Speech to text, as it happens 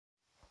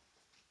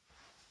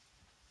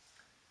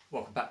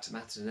Welcome back to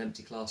Maths in an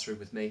Empty Classroom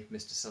with me,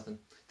 Mr. Southern.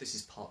 This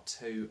is part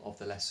 2 of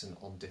the lesson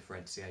on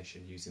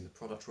differentiation using the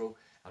product rule.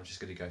 I'm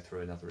just going to go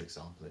through another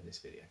example in this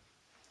video.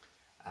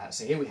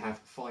 So here we have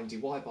find dy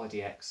by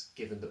dx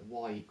given that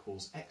y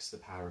equals x to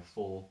the power of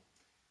 4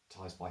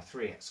 times by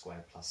 3x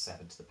squared plus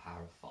 7 to the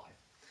power of 5.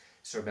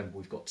 So remember,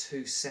 we've got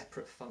two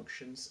separate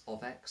functions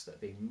of x that are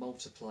being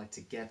multiplied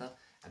together,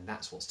 and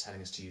that's what's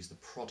telling us to use the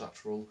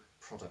product rule,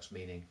 product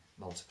meaning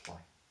multiply.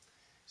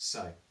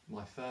 So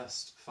my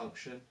first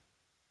function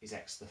is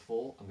x to the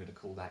 4, I'm going to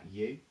call that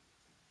u,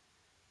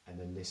 and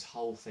then this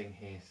whole thing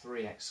here,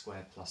 3x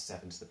squared plus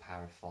 7 to the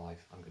power of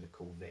 5, I'm going to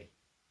call v.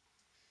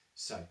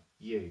 So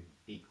u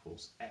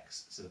equals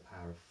x to the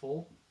power of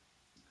 4,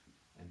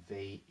 and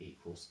v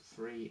equals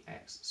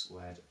 3x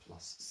squared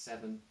plus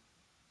 7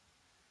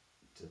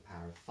 to the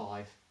power of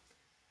 5.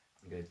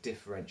 I'm going to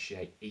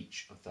differentiate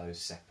each of those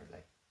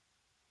separately.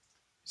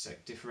 So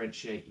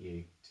differentiate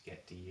u to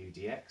get du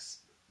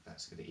dx,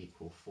 that's going to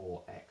equal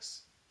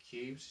 4x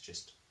cubed,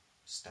 just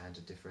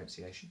standard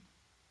differentiation.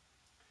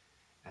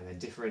 And then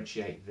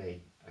differentiate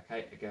v.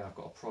 Okay, again I've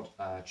got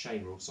a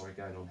chain rule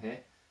going on here.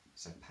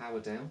 So power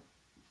down,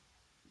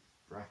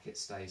 bracket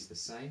stays the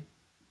same,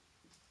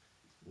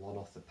 1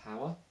 off the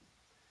power,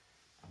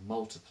 and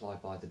multiply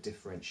by the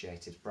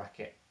differentiated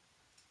bracket,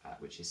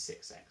 which is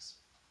 6x.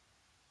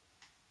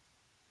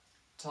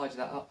 Tidy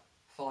that up,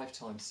 5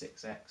 times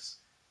 6x,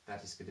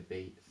 that is going to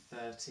be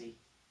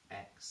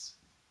 30x,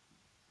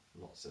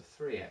 lots of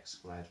 3x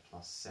squared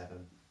plus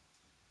 7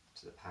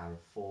 to the power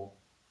of 4,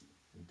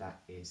 and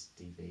that is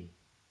dv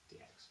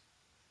dx.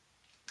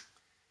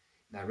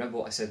 Now remember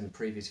what I said in the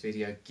previous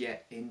video,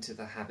 get into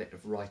the habit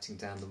of writing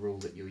down the rule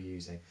that you're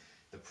using,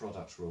 the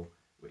product rule,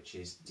 which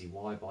is dy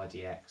by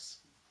dx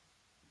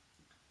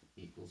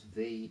equals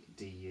v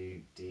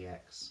du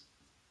dx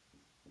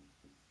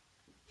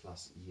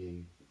plus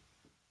u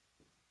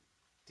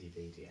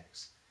dv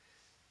dx.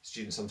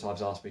 Students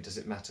sometimes ask me, does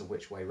it matter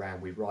which way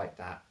round we write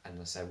that?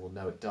 And I say, well,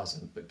 no, it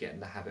doesn't, but get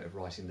in the habit of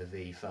writing the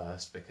v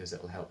first because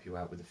it'll help you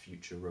out with the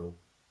future rule.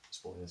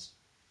 Spoilers.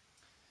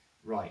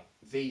 Right,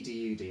 v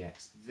du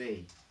dx.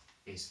 V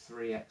is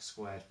 3x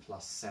squared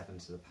plus 7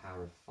 to the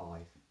power of 5.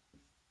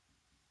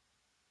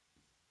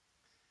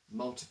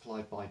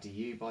 Multiplied by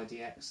du by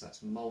dx,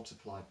 that's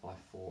multiplied by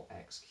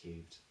 4x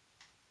cubed.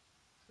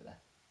 There.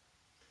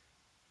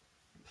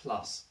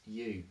 Plus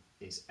u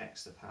is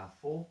x to the power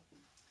 4.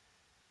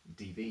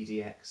 dv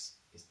dx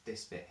is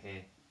this bit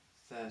here,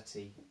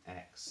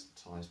 30x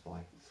times by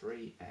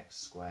 3x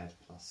squared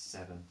plus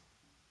 7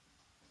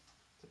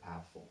 to the power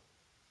of 4.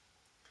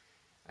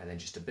 And then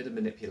just a bit of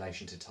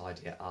manipulation to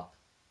tidy it up,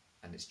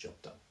 and it's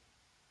job done.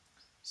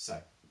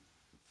 So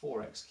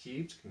 4x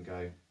cubed can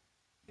go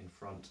in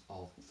front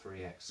of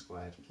 3x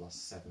squared plus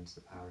 7 to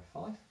the power of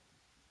 5.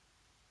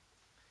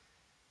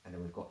 And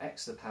then we've got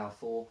x to the power of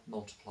 4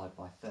 multiplied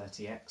by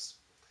 30x.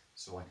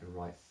 So I can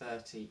write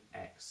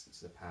 30x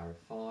to the power of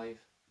 5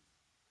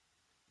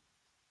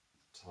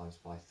 times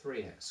by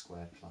 3x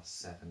squared plus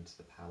 7 to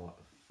the power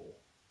of 4.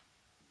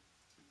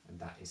 And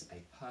that is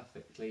a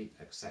perfectly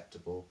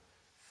acceptable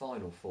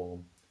final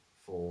form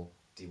for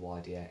dy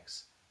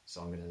dx.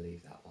 So I'm going to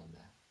leave that one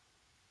there.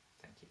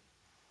 Thank you.